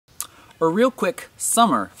A real quick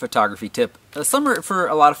summer photography tip. Summer for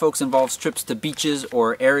a lot of folks involves trips to beaches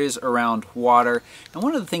or areas around water. And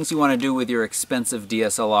one of the things you want to do with your expensive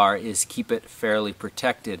DSLR is keep it fairly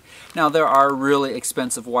protected. Now there are really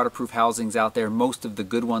expensive waterproof housings out there. Most of the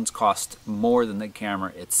good ones cost more than the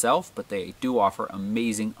camera itself, but they do offer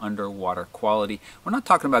amazing underwater quality. We're not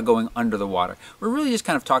talking about going under the water. We're really just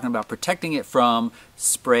kind of talking about protecting it from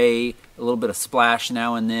spray, a little bit of splash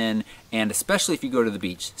now and then, and especially if you go to the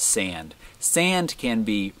beach, sand. Sand can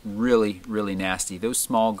be really, really nasty. Those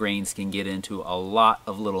small grains can get into a lot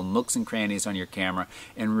of little nooks and crannies on your camera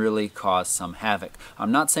and really cause some havoc.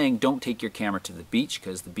 I'm not saying don't take your camera to the beach,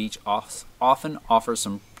 because the beach often offers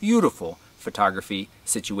some beautiful photography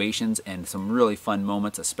situations and some really fun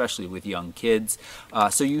moments, especially with young kids.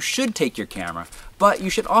 So you should take your camera, but you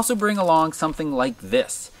should also bring along something like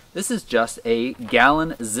this. This is just a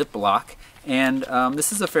gallon Ziploc, and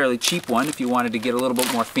this is a fairly cheap one. If you wanted to get a little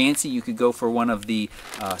bit more fancy, you could go for one of the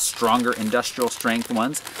stronger industrial strength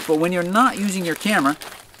ones. But when you're not using your camera,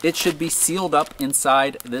 it should be sealed up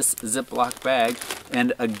inside this Ziploc bag,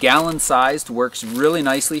 and a gallon sized works really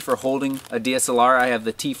nicely for holding a DSLR. I have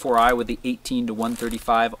the T4i with the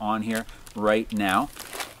 18-135 on here right now.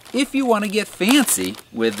 If you want to get fancy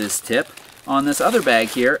with this tip, on this other bag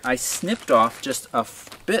here, I snipped off just a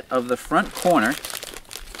bit of the front corner,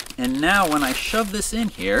 and now when I shove this in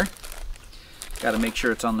here, got to make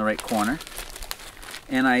sure it's on the right corner,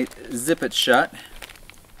 and I zip it shut,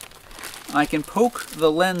 I can poke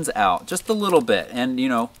the lens out just a little bit. And you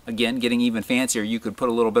know, again, getting even fancier, you could put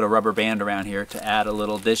a little bit of rubber band around here to add a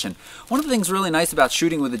little addition. One of the things really nice about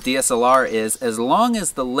shooting with a DSLR is, as long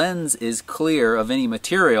as the lens is clear of any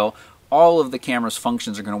material, all of the camera's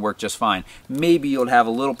functions are going to work just fine. Maybe you'll have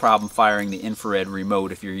a little problem firing the infrared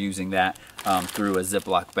remote if you're using that through a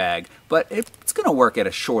Ziploc bag, but it's going to work at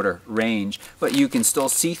a shorter range. But you can still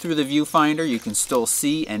see through the viewfinder, you can still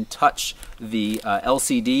see and touch the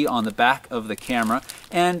LCD on the back of the camera,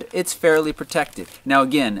 and it's fairly protected. Now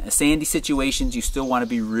again, sandy situations, you still want to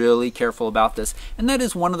be really careful about this, and that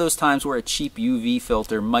is one of those times where a cheap UV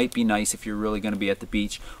filter might be nice if you're really going to be at the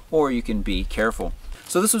beach, or you can be careful.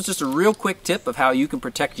 So this was just a real quick tip of how you can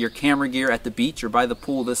protect your camera gear at the beach or by the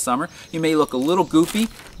pool this summer. You may look a little goofy,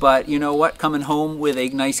 but you know what? Coming home with a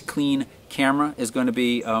nice clean camera is going to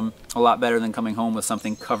be a lot better than coming home with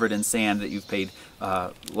something covered in sand that you've paid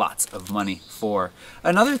lots of money for.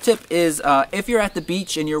 Another tip is if you're at the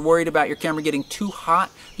beach and you're worried about your camera getting too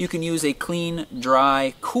hot, you can use a clean,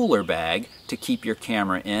 dry cooler bag to keep your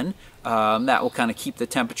camera in. That will kind of keep the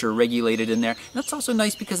temperature regulated in there. And that's also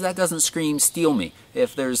nice because that doesn't scream "steal me."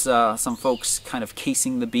 If there's some folks kind of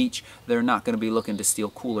casing the beach, they're not going to be looking to steal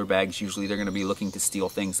cooler bags. Usually they're going to be looking to steal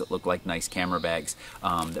things that look like nice camera bags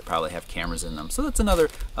that probably have cameras in them. So that's another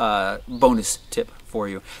bonus tip for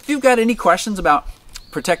you. If you've got any questions about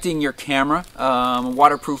protecting your camera,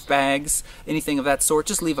 waterproof bags, anything of that sort,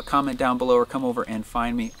 just leave a comment down below or come over and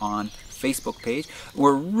find me on Facebook page.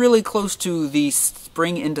 We're really close to the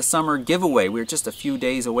spring into summer giveaway. We're just a few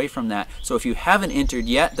days away from that. So if you haven't entered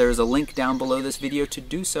yet, there's a link down below this video to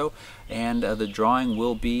do so. And the drawing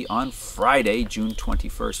will be on Friday, June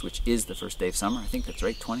 21st, which is the first day of summer. I think that's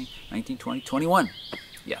right, 2019, 20, 21.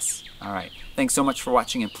 Yes. All right. Thanks so much for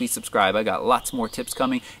watching, and please subscribe. I got lots more tips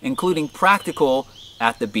coming, including practical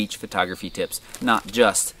at the beach photography tips, not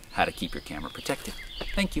just how to keep your camera protected.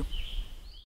 Thank you.